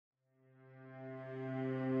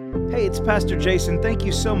Hey, it's Pastor Jason. Thank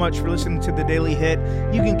you so much for listening to The Daily Hit.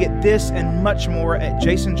 You can get this and much more at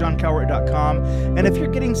jasonjohncowart.com. And if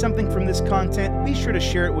you're getting something from this content, be sure to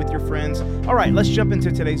share it with your friends. All right, let's jump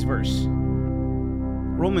into today's verse.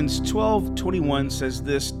 Romans 12:21 says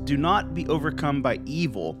this, "Do not be overcome by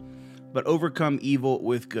evil, but overcome evil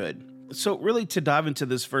with good." So really, to dive into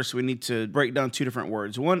this verse, we need to break down two different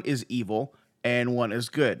words. One is evil and one is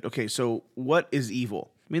good. Okay, so what is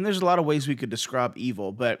evil? I mean, there's a lot of ways we could describe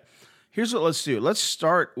evil, but here's what let's do. Let's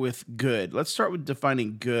start with good. Let's start with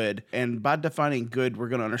defining good. And by defining good, we're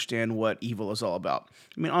going to understand what evil is all about.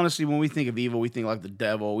 I mean, honestly, when we think of evil, we think like the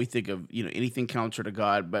devil. We think of, anything counter to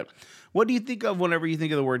God. But what do you think of whenever you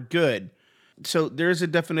think of the word good? So there's a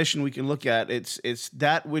definition we can look at. It's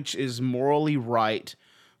that which is morally right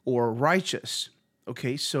or righteous.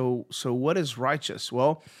 Okay, so what is righteous?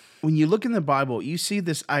 Well, when you look in the Bible, you see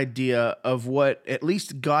this idea of what at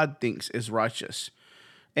least God thinks is righteous.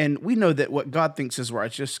 And we know that what God thinks is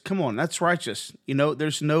righteous, come on, that's righteous.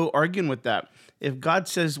 There's no arguing with that. If God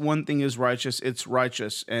says one thing is righteous, it's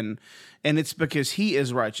righteous. And it's because he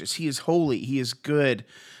is righteous. He is holy. He is good.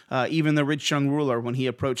 Even the rich young ruler, when he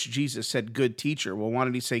approached Jesus, said, "Good teacher." Well, why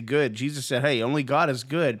did he say good? Jesus said, "Hey, only God is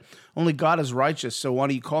good. Only God is righteous. So why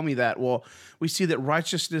do you call me that?" Well, we see that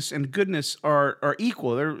righteousness and goodness are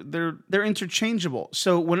equal. They're interchangeable.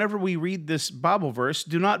 So whenever we read this Bible verse,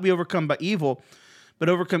 do not be overcome by evil, but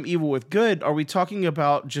overcome evil with good, are we talking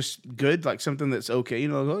about just good, like something that's okay?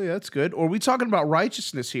 Oh yeah, that's good. Or are we talking about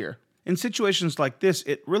righteousness here? In situations like this,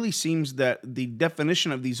 it really seems that the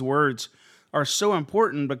definition of these words are so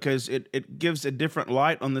important because it gives a different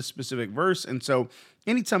light on this specific verse. And so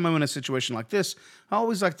anytime I'm in a situation like this, I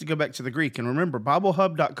always like to go back to the Greek. And remember,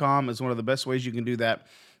 BibleHub.com is one of the best ways you can do that.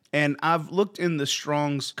 And I've looked in the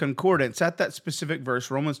Strong's Concordance at that specific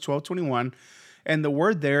verse, Romans 12:21, and the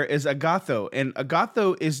word there is agatho. And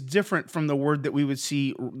agatho is different from the word that we would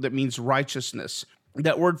see that means righteousness.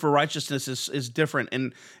 That word for righteousness is different.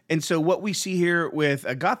 And so what we see here with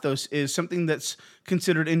agathos is something that's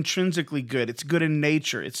considered intrinsically good. It's good in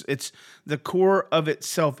nature. It's the core of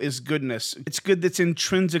itself is goodness. It's good that's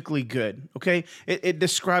intrinsically good, okay? It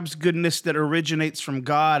describes goodness that originates from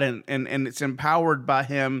God and it's empowered by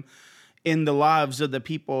him in the lives of the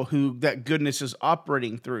people who that goodness is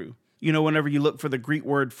operating through. Whenever you look for the Greek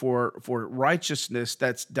word for righteousness,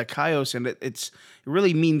 that's dikaios, and it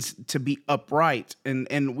really means to be upright.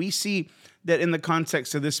 And we see that in the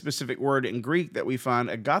context of this specific word in Greek that we find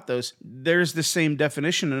agathos, there's the same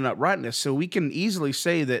definition in uprightness. So we can easily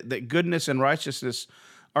say that goodness and righteousness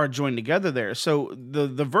are joined together there. So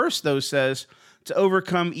the verse, though, says to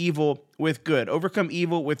overcome evil with good, overcome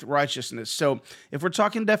evil with righteousness. So if we're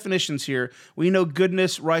talking definitions here, we know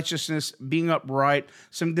goodness, righteousness, being upright,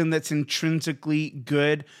 something that's intrinsically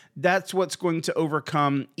good, that's what's going to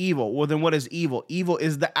overcome evil. Well, then what is evil? Evil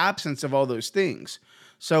is the absence of all those things.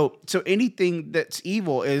 So anything that's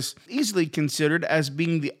evil is easily considered as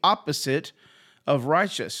being the opposite of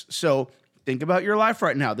righteous. So think about your life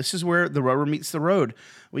right now. This is where the rubber meets the road.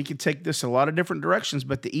 We could take this a lot of different directions,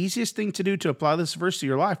 but the easiest thing to do to apply this verse to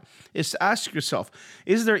your life is to ask yourself,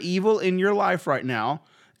 is there evil in your life right now?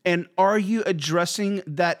 And are you addressing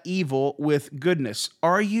that evil with goodness?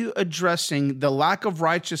 Are you addressing the lack of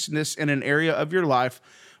righteousness in an area of your life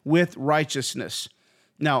with righteousness?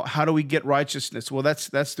 Now, how do we get righteousness? Well,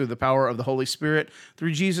 that's through the power of the Holy Spirit,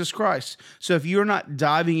 through Jesus Christ. So if you're not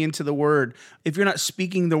diving into the Word, if you're not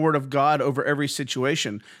speaking the Word of God over every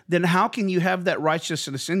situation, then how can you have that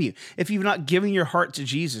righteousness in you? If you've not given your heart to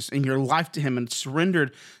Jesus and your life to Him and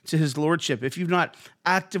surrendered to His Lordship, if you've not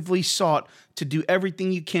actively sought to do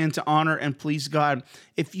everything you can to honor and please God,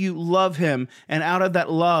 if you love Him and out of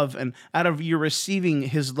that love and out of you receiving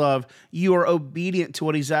His love, you are obedient to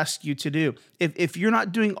what He's asked you to do. If you're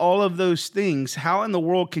not doing all of those things, how in the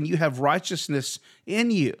world can you have righteousness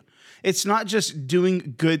in you? It's not just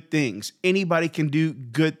doing good things. Anybody can do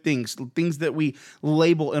good things that we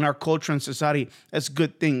label in our culture and society as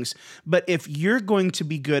good things. But if you're going to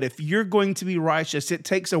be good, if you're going to be righteous, it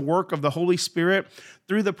takes a work of the Holy Spirit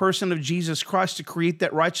through the person of Jesus Christ to create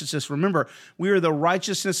that righteousness. Remember, we are the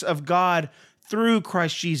righteousness of God through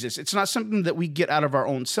Christ Jesus. It's not something that we get out of our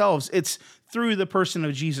own selves. It's through the person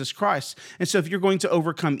of Jesus Christ. And so if you're going to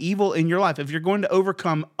overcome evil in your life, if you're going to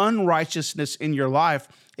overcome unrighteousness in your life,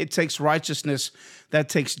 it takes righteousness. That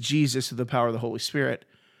takes Jesus through the power of the Holy Spirit.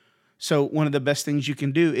 So one of the best things you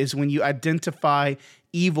can do is when you identify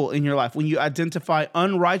evil in your life, when you identify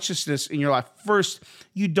unrighteousness in your life, first,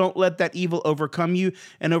 you don't let that evil overcome you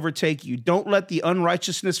and overtake you. Don't let the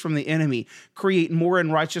unrighteousness from the enemy create more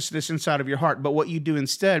unrighteousness inside of your heart. But what you do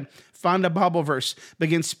instead, find a Bible verse,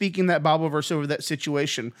 begin speaking that Bible verse over that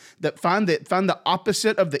situation. Find the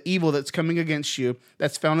opposite of the evil that's coming against you,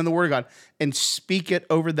 that's found in the Word of God, and speak it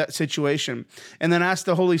over that situation. And then ask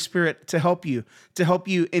the Holy Spirit to help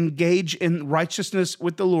you engage in righteousness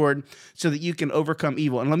with the Lord so that you can overcome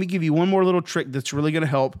evil. And let me give you one more little trick that's really going to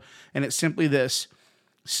help, and it's simply this.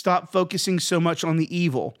 Stop focusing so much on the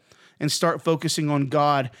evil and start focusing on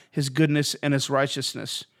God, His goodness, and His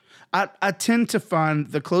righteousness. I tend to find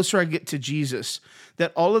the closer I get to Jesus,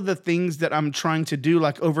 that all of the things that I'm trying to do,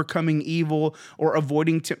 like overcoming evil or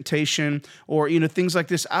avoiding temptation or, things like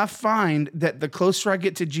this, I find that the closer I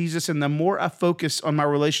get to Jesus and the more I focus on my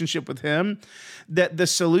relationship with Him, that the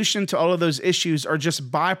solution to all of those issues are just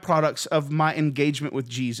byproducts of my engagement with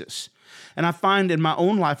Jesus. And I find in my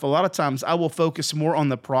own life, a lot of times I will focus more on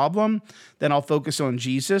the problem than I'll focus on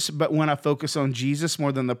Jesus. But when I focus on Jesus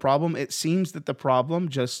more than the problem, it seems that the problem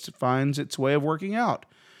just finds its way of working out.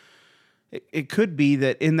 It could be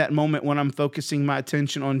that in that moment when I'm focusing my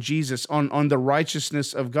attention on Jesus, on the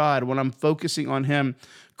righteousness of God, when I'm focusing on Him,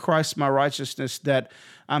 Christ my righteousness, that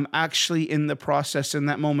I'm actually in the process in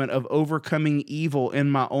that moment of overcoming evil in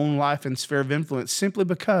my own life and sphere of influence, simply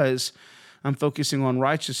because I'm focusing on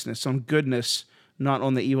righteousness, on goodness, not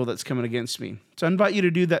on the evil that's coming against me. So I invite you to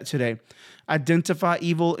do that today. Identify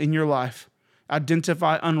evil in your life.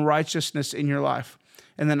 Identify unrighteousness in your life.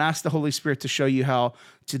 And then ask the Holy Spirit to show you how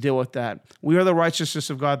to deal with that. We are the righteousness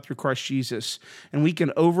of God through Christ Jesus. And we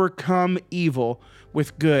can overcome evil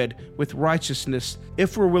with good, with righteousness,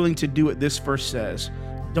 if we're willing to do what this verse says.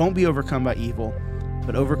 Don't be overcome by evil,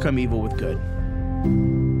 but overcome evil with good.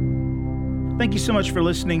 Thank you so much for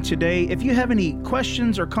listening today. If you have any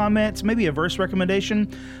questions or comments, maybe a verse recommendation,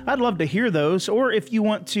 I'd love to hear those. Or if you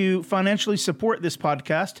want to financially support this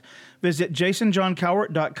podcast, visit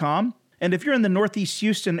jasonjohncowart.com. And if you're in the Northeast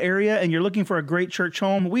Houston area and you're looking for a great church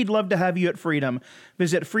home, we'd love to have you at Freedom.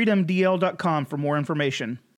 Visit freedomdl.com for more information.